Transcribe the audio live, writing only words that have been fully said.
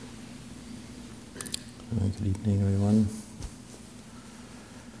Good evening, everyone.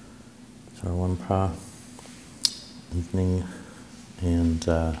 It's our one pra evening, and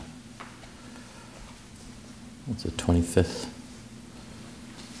it's the 25th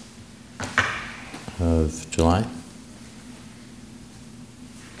of July.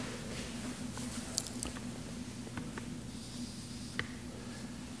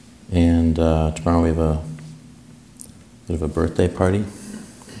 And tomorrow we have a bit of a birthday party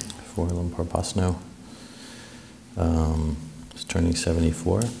for Lumpur Pasno. He's turning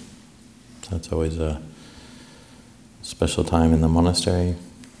 74. That's always a special time in the monastery.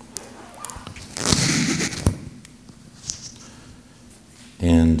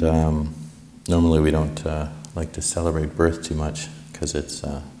 And normally we don't like to celebrate birth too much because it's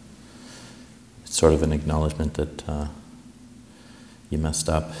sort of an acknowledgement that you messed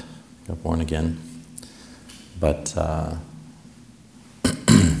up, got born again. But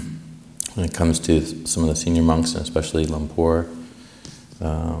when it comes to some of the senior monks, and especially Lumpur,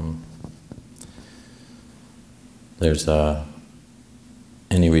 there's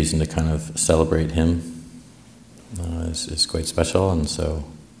any reason to kind of celebrate him is quite special, and so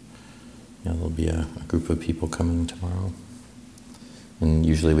there'll be a group of people coming tomorrow. And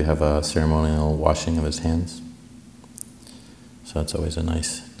usually we have a ceremonial washing of his hands, so it's always a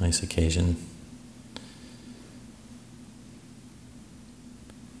nice occasion.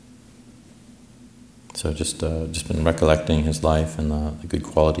 So just been recollecting his life and the good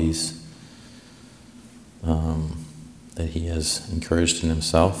qualities that he has encouraged in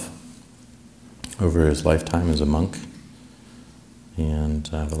himself over his lifetime as a monk, and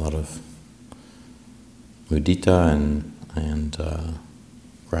I have a lot of mudita and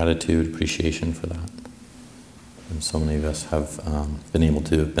gratitude, appreciation for that. And so many of us have been able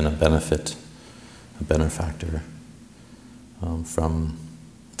to have been a benefactor from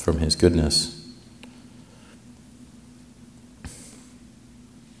his goodness.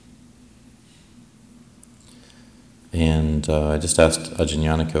 And I just asked Ajahn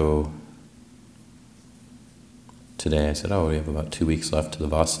Yaniko today, I said, we have about 2 weeks left to the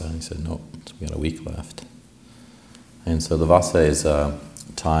Vasa. And he said, no, we got a week left. And so the Vasa is a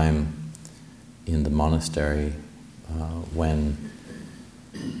time in the monastery when,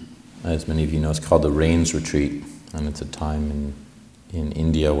 as many of you know, it's called the Rains Retreat. And it's a time in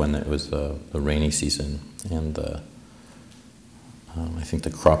India when it was the rainy season. And I think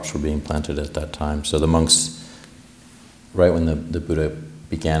the crops were being planted at that time. So the monks, right when the Buddha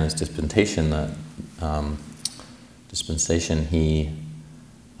began his dispensation, he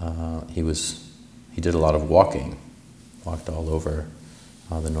did a lot of walking, walked all over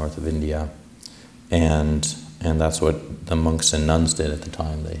the north of India, and that's what the monks and nuns did at the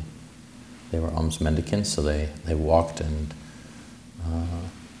time. They were alms mendicants, so they walked and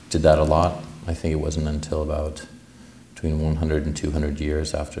did that a lot. I think it wasn't until about between 100 and 200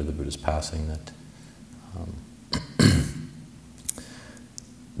 years after the Buddha's passing that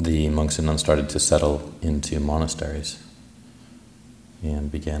the monks and nuns started to settle into monasteries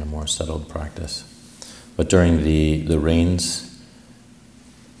and began a more settled practice. But during the rains,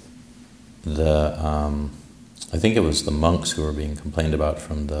 I think it was the monks who were being complained about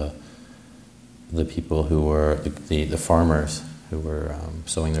from the people who were the farmers who were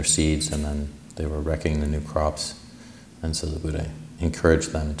sowing their seeds, and then they were wrecking the new crops, and so the Buddha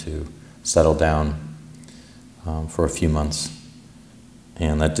encouraged them to settle down for a few months.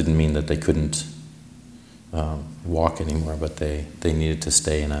 And that didn't mean that they couldn't walk anymore, but they needed to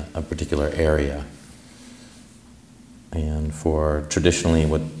stay in a particular area. And for traditionally,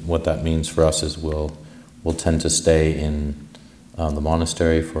 what that means for us is we'll tend to stay in the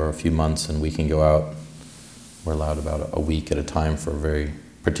monastery for a few months, and we can go out. We're allowed about a week at a time for very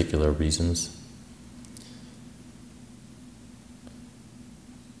particular reasons.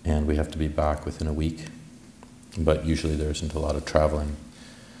 And we have to be back within a week. But usually there isn't a lot of traveling.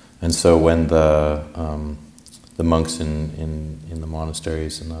 And so when the monks in the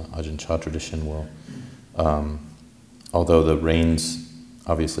monasteries in the Ajahn Chah tradition will, although the rains,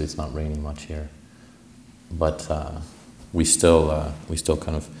 obviously it's not raining much here, but we still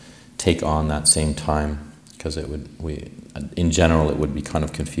kind of take on that same time, because in general it would be kind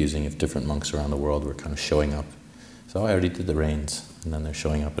of confusing if different monks around the world were kind of showing up. So I already did the rains, and then they're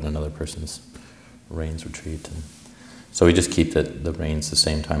showing up in another person's rains retreat. And so we just keep the rains the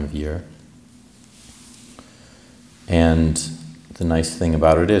same time of year. And the nice thing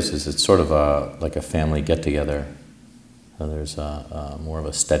about it is it's sort of like a family get-together. So there's more of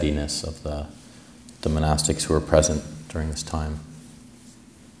a steadiness of the monastics who are present during this time.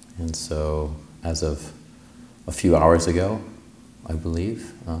 And so as of a few hours ago, I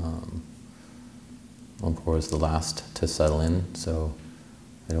believe, Lumpur is the last to settle in, so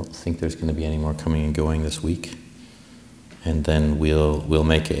I don't think there's going to be any more coming and going this week. And then we'll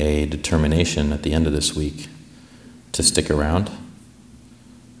make a determination at the end of this week to stick around.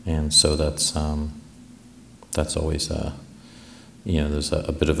 And so that's always there's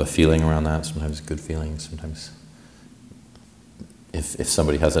a bit of a feeling around that. Sometimes good feelings. Sometimes if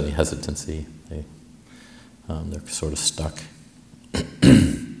somebody has any hesitancy, they're sort of stuck.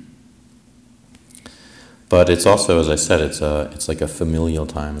 But it's also, as I said, it's like a familial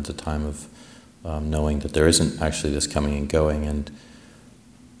time. It's a time of knowing that there isn't actually this coming and going, and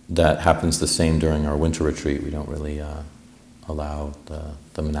that happens the same during our winter retreat. We don't really allow the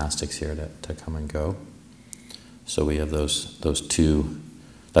monastics here to come and go. So we have those two.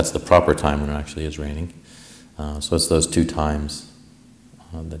 That's the proper time when it actually is raining. So it's those two times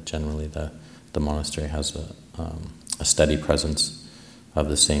that generally the monastery has a steady presence of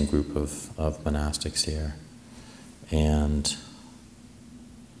the same group of monastics here. And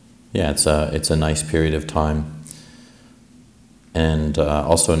yeah, it's a nice period of time. And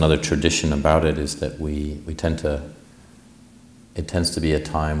also another tradition about it is that it tends to be a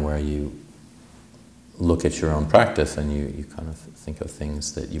time where you look at your own practice and you kind of think of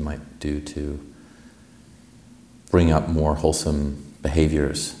things that you might do to bring up more wholesome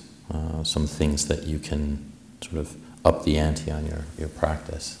behaviors, some things that you can sort of up the ante on your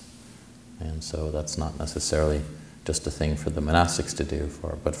practice. And so that's not necessarily just a thing for the monastics to do,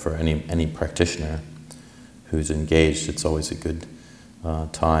 but for any practitioner who's engaged, it's always a good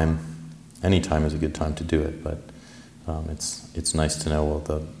time. Any time is a good time to do it, but it's nice to know,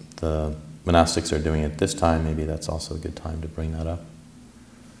 well, the monastics are doing it this time, maybe that's also a good time to bring that up.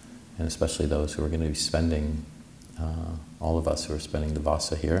 And especially those who are going to be spending, all of us who are spending the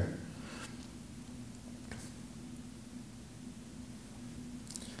Vasa here.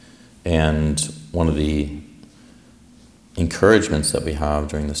 And one of the encouragements that we have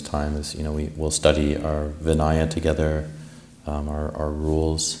during this time is, we'll study our Vinaya together, our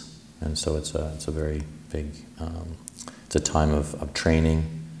rules, and so it's a very big, it's a time of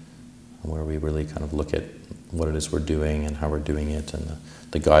training where we really kind of look at what it is we're doing and how we're doing it, and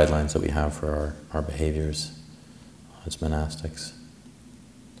the guidelines that we have for our behaviors as monastics.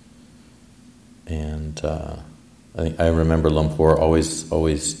 And I remember Lumpur always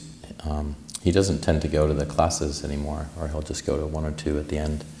he doesn't tend to go to the classes anymore, or he'll just go to one or two at the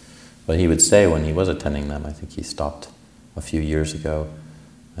end. But he would say when he was attending them, I think he stopped a few years ago,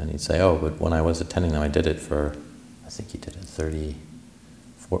 and he'd say, but when I was attending them, I did it for, I think he did it 40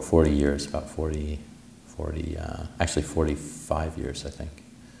 years, about 45 years, I think.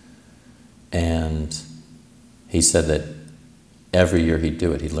 And he said that every year he'd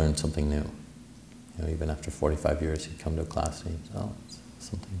do it, he'd learn something new. Even after 45 years, he'd come to a class and he'd say,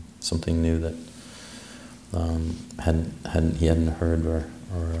 it's something new that he hadn't heard or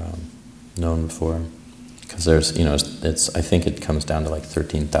known before. Because there's, I think it comes down to like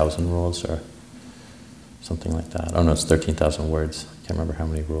 13,000 rules or something like that. Oh no, it's 13,000 words. I can't remember how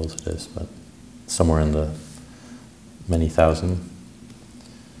many rules it is, but somewhere in the many thousand.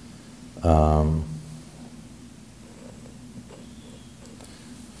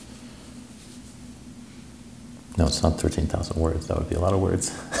 No, it's not 13,000 words. That would be a lot of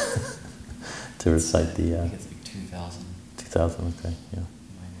words to recite the... I think it's like 2,000. 2,000, okay, yeah.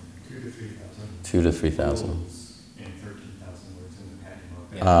 2,000 to 3,000. 2,000 to 3,000. Rules and 13,000 words in the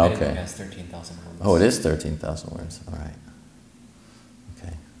Patimokkha. Yeah, okay. It has 13,000 words. Oh, it is 13,000 words. All right.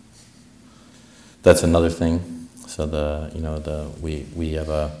 Okay. That's another thing. So we have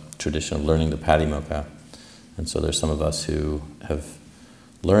a tradition of learning the Patimokkha, and so there's some of us who have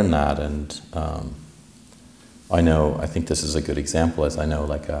learned that, and I think this is a good example, as I know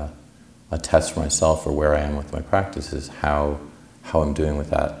like a test for myself or where I am with my practice is how I'm doing with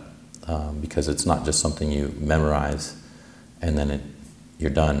that, because it's not just something you memorize and then you're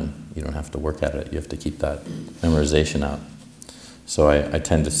done. You don't have to work at it. You have to keep that memorization up. So I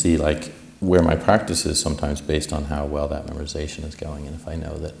tend to see like where my practice is sometimes based on how well that memorization is going, and if I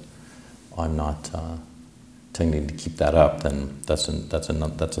know that I'm not tending to keep that up, then that's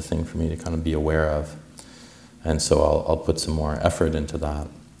a thing for me to kind of be aware of. And so I'll put some more effort into that.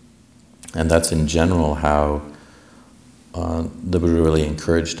 And that's in general how the Buddha really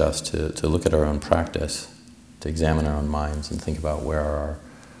encouraged us to look at our own practice, to examine our own minds and think about where are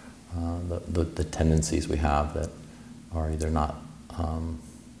the tendencies we have that are either not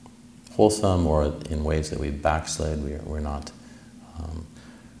wholesome or in ways that we backslid, we're not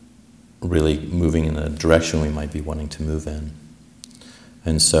really moving in the direction we might be wanting to move in.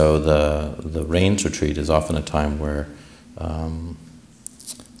 And so the rains retreat is often a time where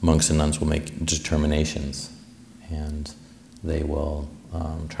monks and nuns will make determinations, and they will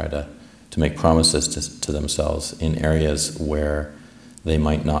try to make promises to themselves in areas where they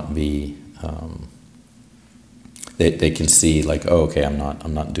might not be. They can see like, oh, okay, I'm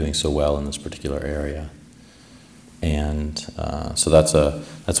not doing so well in this particular area, and so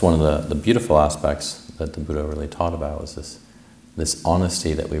that's one of the beautiful aspects that the Buddha really taught about, was this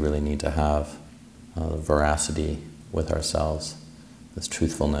honesty that we really need to have, veracity with ourselves, this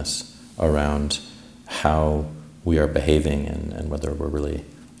truthfulness around how we are behaving and whether we're really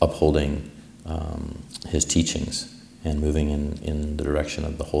upholding his teachings and moving in the direction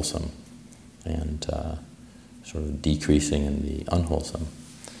of the wholesome and sort of decreasing in the unwholesome.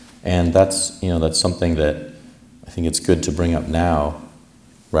 And that's something that I think it's good to bring up now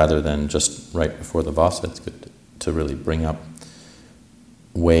rather than just right before the Vasa. It's good to really bring up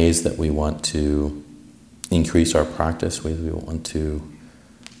ways that we want to increase our practice, ways we want to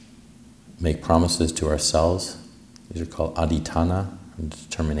make promises to ourselves. These are called adhitthana,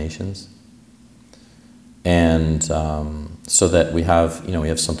 determinations. And so that we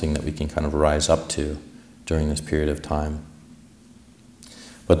have something that we can kind of rise up to during this period of time.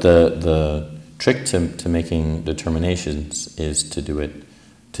 But the trick to making determinations is to do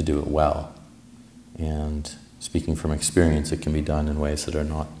it well. And speaking from experience, it can be done in ways that are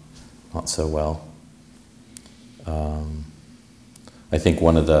not so well. I think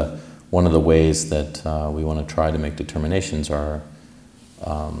one of the ways that we want to try to make determinations are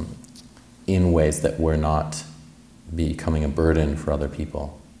in ways that we're not becoming a burden for other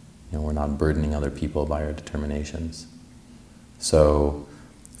people. We're not burdening other people by our determinations. So,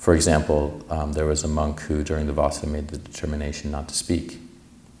 for example, there was a monk who during the Vasa made the determination not to speak.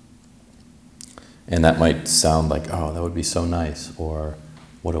 And that might sound like, oh, that would be so nice, or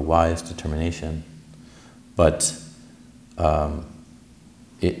what a wise determination. But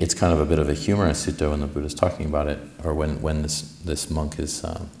it's kind of a bit of a humorous sutta when the Buddha's talking about it, or when this monk is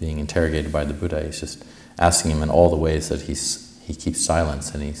being interrogated by the Buddha. He's just asking him in all the ways that he keeps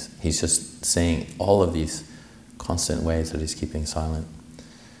silence, and he's just saying all of these constant ways that he's keeping silent.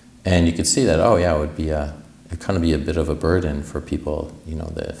 And you could see that, oh yeah, it'd kind of be a bit of a burden for people,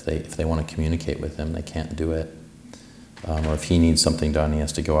 that if they want to communicate with him, they can't do it. Or if he needs something done, he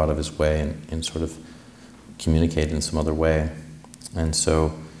has to go out of his way and sort of communicate in some other way. And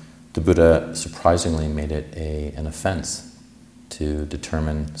so the Buddha surprisingly made it an offense to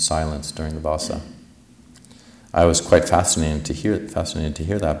determine silence during the Vasa. I was quite fascinated to hear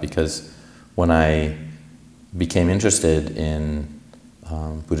that, because when I became interested in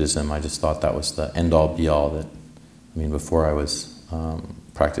Buddhism, I just thought that was the end-all be-all. Before I was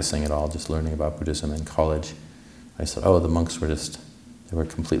practicing at all, just learning about Buddhism in college, I said, oh, the monks they were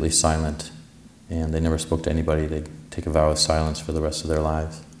completely silent, and they never spoke to anybody. They'd take a vow of silence for the rest of their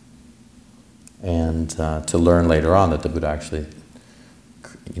lives. And to learn later on that the Buddha actually,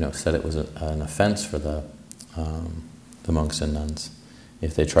 said it was an offense for the monks and nuns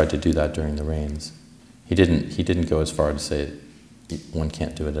if they tried to do that during the rains. He didn't go as far to say one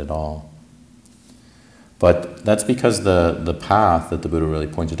can't do it at all. But that's because the path that the Buddha really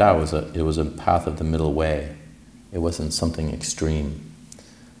pointed out was a path of the middle way. It wasn't something extreme.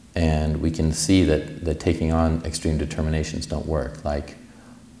 And we can see that taking on extreme determinations don't work. Like,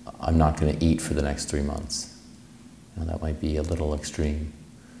 I'm not going to eat for the next 3 months. That might be a little extreme.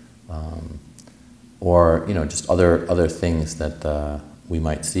 Or just other things that we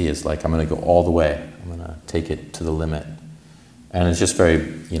might see is like, I'm going to go all the way. I'm going to take it to the limit. And it's just very,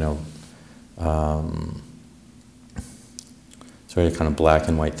 it's very kind of black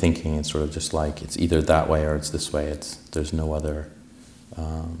and white thinking. It's sort of just like, it's either that way or it's this way. There's no other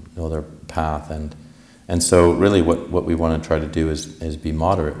path. And so really what we want to try to do is be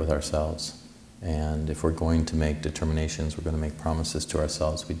moderate with ourselves. And if we're going to make determinations, we're going to make promises to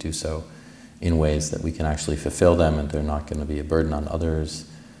ourselves, we do so in ways that we can actually fulfill them, and they're not going to be a burden on others.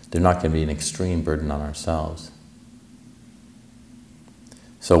 They're not going to be an extreme burden on ourselves.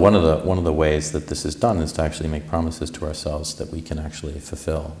 So one of the ways that this is done is to actually make promises to ourselves that we can actually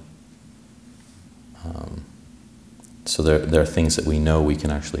fulfill. So there are things that we know we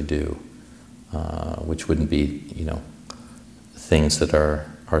can actually do, which wouldn't be, things that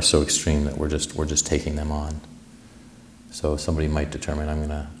are so extreme that we're just taking them on. So somebody might determine,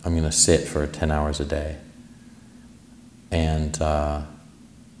 I'm gonna sit for 10 hours a day, and that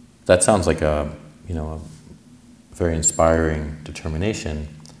sounds like a very inspiring determination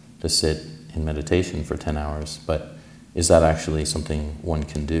to sit in meditation for 10 hours. But is that actually something one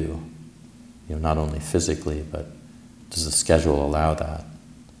can do? Not only physically, but does the schedule allow that?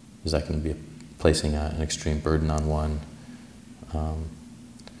 Is that going to be placing an extreme burden on one?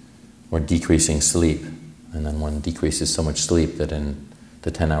 or decreasing sleep. And then one decreases so much sleep that in the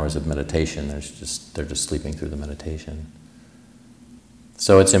 10 hours of meditation, they're just sleeping through the meditation.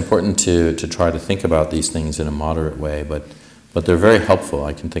 So it's important to try to think about these things in a moderate way, but they're very helpful.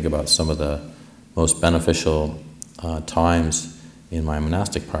 I can think about some of the most beneficial times in my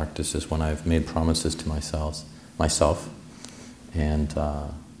monastic practice is when I've made promises to myself, and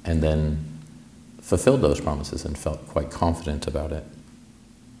then fulfilled those promises and felt quite confident about it.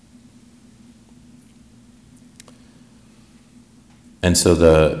 And so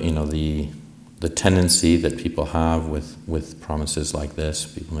the tendency that people have with promises like this,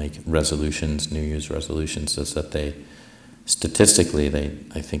 people make resolutions, New Year's resolutions, is that statistically,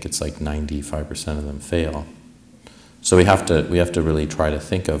 I think it's like 95% of them fail. So we have to really try to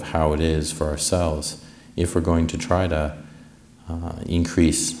think of how it is for ourselves if we're going to try to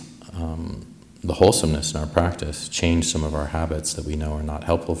increase the wholesomeness in our practice, change some of our habits that we know are not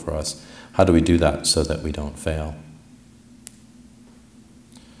helpful for us. How do we do that so that we don't fail?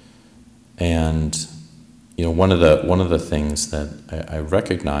 And one of the things that I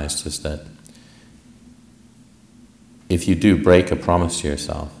recognized is that if you do break a promise to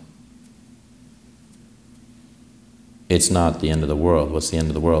yourself, it's not the end of the world. What's the end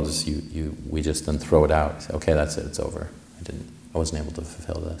of the world is we just then throw it out. Say, okay, that's it, it's over. I wasn't able to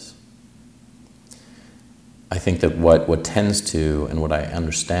fulfill this. I think that what tends to, and what I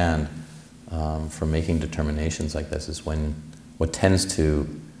understand from making determinations like this, is what tends to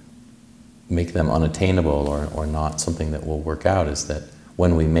make them unattainable or not something that will work out is that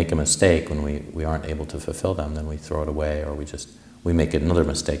when we make a mistake, when we aren't able to fulfill them, then we throw it away, or we make another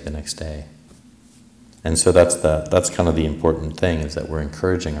mistake the next day. And so that's kind of the important thing, is that we're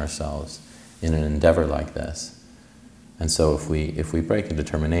encouraging ourselves in an endeavor like this. And so if we break a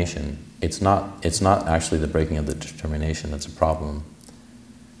determination, it's not actually the breaking of the determination that's a problem.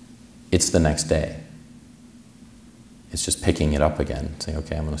 It's the next day. It's just picking it up again, saying,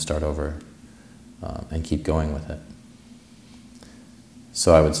 okay, I'm going to start over and keep going with it.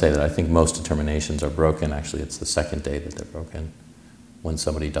 So I would say that I think most determinations are broken. Actually, it's the second day that they're broken, when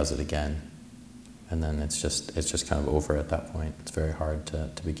somebody does it again. And then it's just kind of over at that point. It's very hard to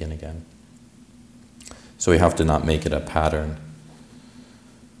begin again. So we have to not make it a pattern.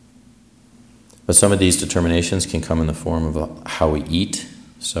 But some of these determinations can come in the form of how we eat.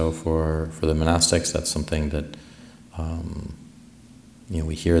 So for the monastics, that's something that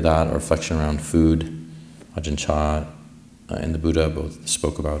we hear that, or reflection around food. Ajahn Chah and the Buddha both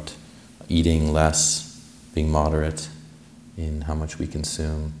spoke about eating less, being moderate in how much we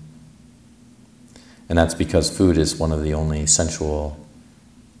consume. And that's because food is one of the only sensual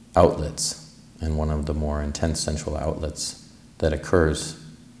outlets, and one of the more intense sensual outlets that occurs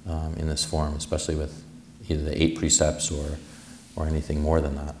in this form, especially with either the 8 precepts or anything more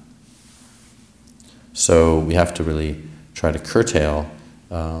than that. So we have to really try to curtail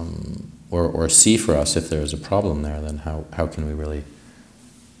or see for us if there is a problem there. Then how can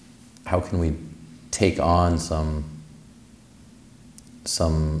we take on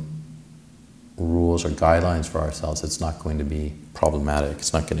some rules or guidelines for ourselves that's not going to be problematic.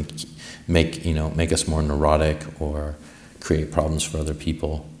 It's not going to make us more neurotic or create problems for other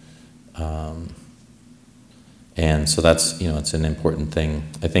people. And so that's, it's an important thing.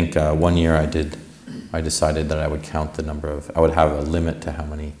 I think one year I decided that I would count I would have a limit to how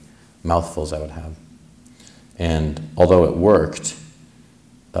many mouthfuls I would have. And although it worked,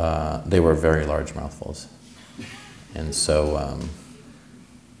 they were very large mouthfuls. And so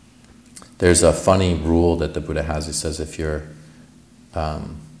there's a funny rule that the Buddha has. He says if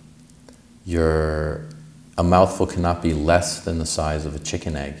a mouthful cannot be less than the size of a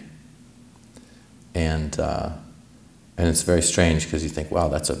chicken egg. And it's very strange, because you think, wow,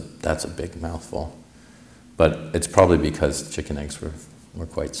 that's a big mouthful. But it's probably because chicken eggs were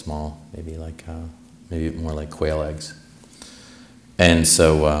quite small, maybe more like quail eggs. And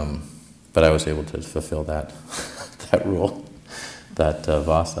so, but I was able to fulfill that that rule, that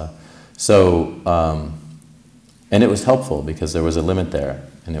vasa. So, and it was helpful because there was a limit there,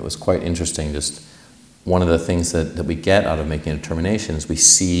 and it was quite interesting. Just one of the things that we get out of making a determination is we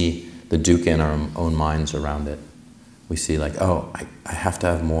see the dukkha in our own minds around it. We see I have to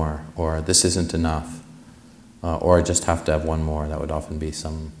have more, or this isn't enough, or I just have to have one more. That would often be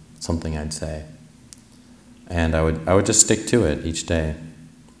something I'd say. And I would just stick to it each day.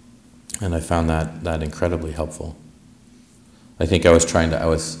 And I found that incredibly helpful. I think I was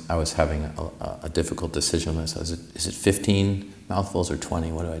having a difficult decision. I said, is it 15 mouthfuls or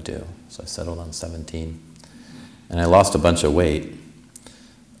 20? What do I do? So I settled on 17. And I lost a bunch of weight.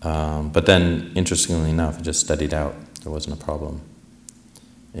 But then, interestingly enough, I just studied out. There wasn't a problem.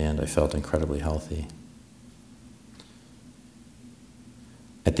 and I felt incredibly healthy.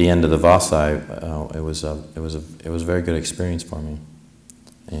 At the end of the Vasa, it was a very good experience for me,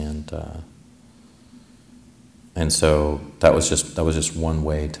 and so that was just one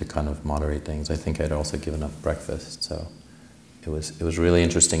way to kind of moderate things. I think I'd also given up breakfast, so it was really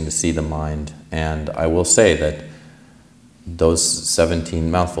interesting to see the mind. And I will say that those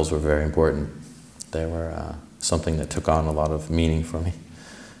 17 mouthfuls were very important. They were something that took on a lot of meaning for me,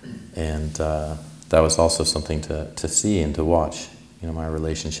 and that was also something to see and to watch. You know, my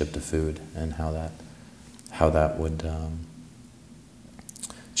relationship to food and how that would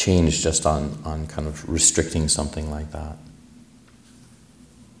change just on kind of restricting something like that.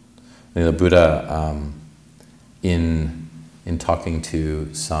 You know, the Buddha, in talking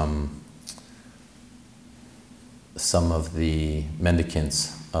to some of the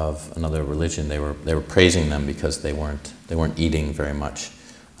mendicants of another religion, they were praising them because they weren't eating very much.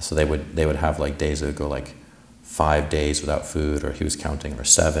 So they would have like days that would go like 5 days without food, or he was counting, or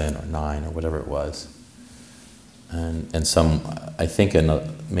 7 or 9 or whatever it was. And some, I think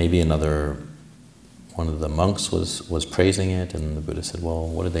maybe another one of the monks was praising it, and the Buddha said, well,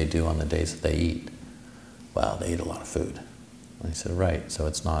 what do they do on the days that they eat? Well, they eat a lot of food. And he said, right, so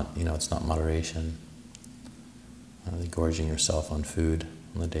it's not moderation. Gorging yourself on food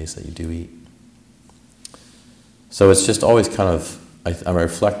on the days that you do eat. So it's just always kind of, I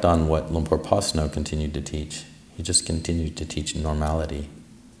reflect on what Lumpur Pasno continued to teach. He just continued to teach normality.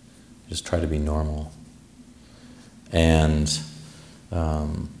 Just try to be normal. And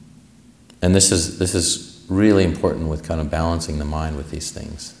this is really important with kind of balancing the mind with these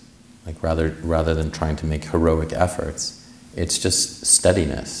things. Like rather than trying to make heroic efforts, it's just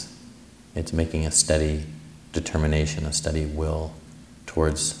steadiness. It's making a steady determination, a steady will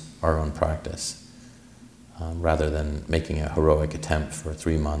towards our own practice, rather than making a heroic attempt for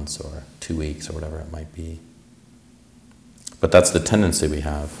 3 months or 2 weeks or whatever it might be. But that's the tendency we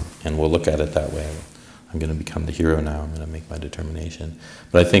have, and we'll look at it that way. I'm going to become the hero now, I'm going to make my determination.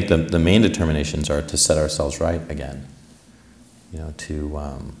 But I think the main determinations are to set ourselves right again, you know,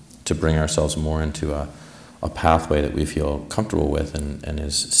 to bring ourselves more into a pathway that we feel comfortable with and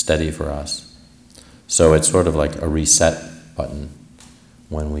is steady for us. So it's sort of like a reset button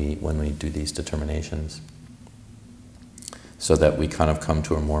when we do these determinations, so that we kind of come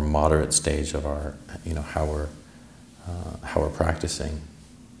to a more moderate stage of our, you know, how we're practicing.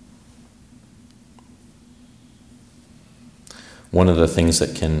 One of the things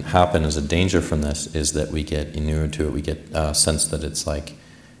that can happen as a danger from this is that we get inured to it. We get a sense that it's like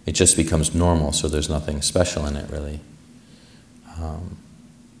it just becomes normal, so there's nothing special in it really.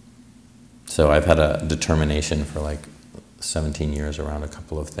 So I've had a determination for like 17 years around a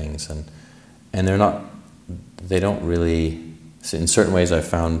couple of things, and they don't really, in certain ways I've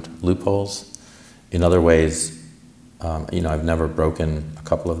found loopholes. In other ways, you know, I've never broken a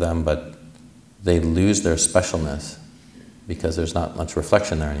couple of them, but they lose their specialness because there's not much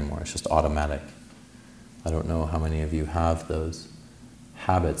reflection there anymore. It's just automatic. I don't know how many of you have those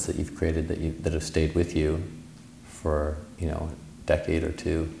habits that you've created that have stayed with you for, you know, a decade or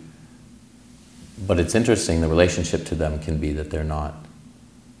two. But it's interesting, the relationship to them can be that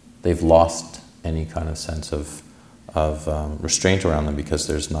they've lost any kind of sense of restraint around them, because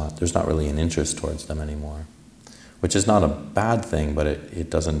there's not really an interest towards them anymore, which is not a bad thing, but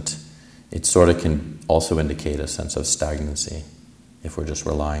it sort of can also indicate a sense of stagnancy if we're just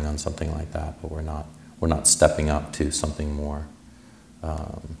relying on something like that, but we're not stepping up to something more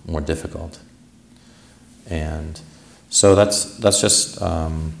difficult. And so that's just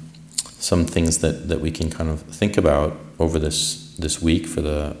some things that we can kind of think about over this week for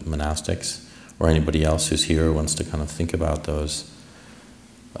the monastics, or anybody else who's here who wants to kind of think about those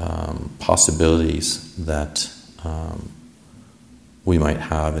possibilities that we might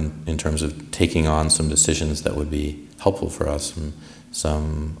have in terms of taking on some decisions that would be helpful for us, and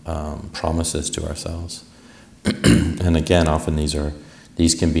some promises to ourselves. And again, often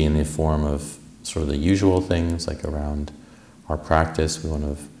these can be in the form of sort of the usual things, like around our practice. We want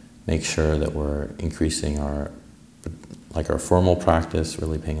to make sure that we're increasing our formal practice,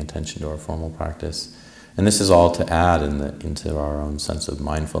 really paying attention to our formal practice. And this is all to add into our own sense of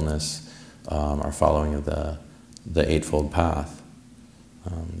mindfulness, our following of the Eightfold Path.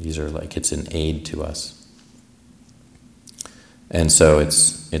 These are it's an aid to us. And so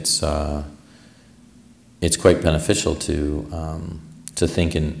it's quite beneficial to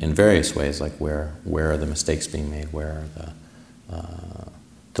think in various ways, like where are the mistakes being made, where are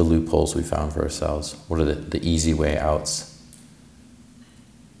the loopholes we found for ourselves, what are the easy way outs,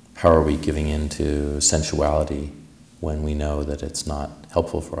 how are we giving in to sensuality when we know that it's not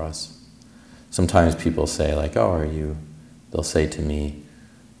helpful for us. Sometimes people say like, oh, they'll say to me,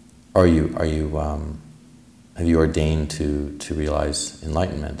 have you ordained to realize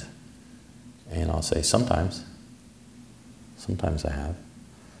enlightenment? And I'll say, sometimes. Sometimes I have.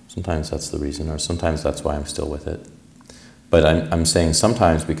 Sometimes that's the reason, or sometimes that's why I'm still with it. But I'm saying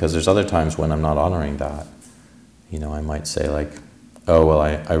sometimes because there's other times when I'm not honoring that. I might say like, oh, well,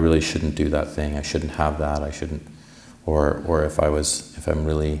 I really shouldn't do that thing. I shouldn't have that. I shouldn't. Or if I'm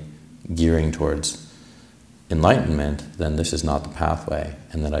really gearing towards enlightenment, then this is not the pathway,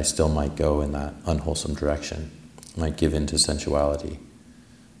 and that I still might go in that unwholesome direction. I might give in to sensuality,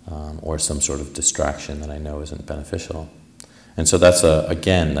 or some sort of distraction that I know isn't beneficial. And so that's,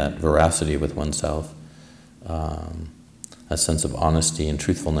 again, that veracity with oneself, a sense of honesty and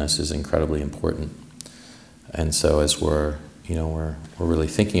truthfulness is incredibly important. And so as we're really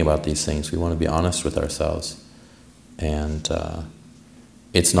thinking about these things, we want to be honest with ourselves. And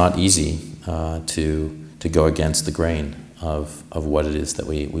it's not easy to go against the grain of what it is that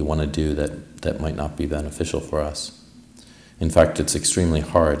we want to do that might not be beneficial for us. In fact, it's extremely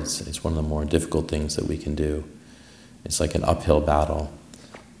hard. It's one of the more difficult things that we can do. It's like an uphill battle,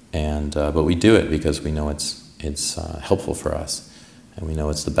 but we do it because we know it's helpful for us, and we know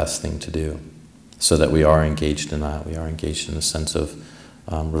it's the best thing to do, so that we are engaged in that. We are engaged in a sense of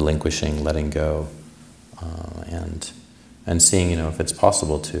relinquishing, letting go, and seeing, if it's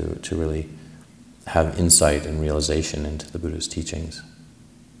possible to really have insight and realization into the Buddha's teachings.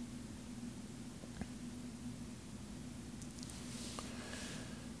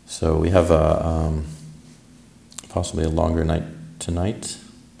 So we have possibly a longer night tonight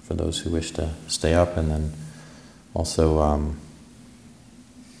for those who wish to stay up, and then also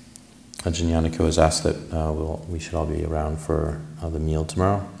Ajahn Yaniko has asked that we should all be around for the meal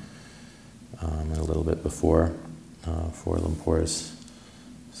tomorrow, and a little bit before for Lumpur's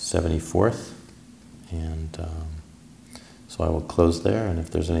 74th, and so I will close there, and if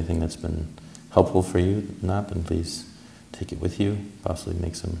there's anything that's been helpful for you in that, then please take it with you, possibly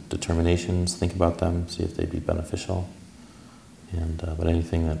make some determinations, think about them, see if they'd be beneficial. But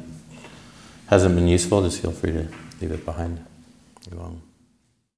anything that hasn't been useful, just feel free to leave it behind. You're welcome.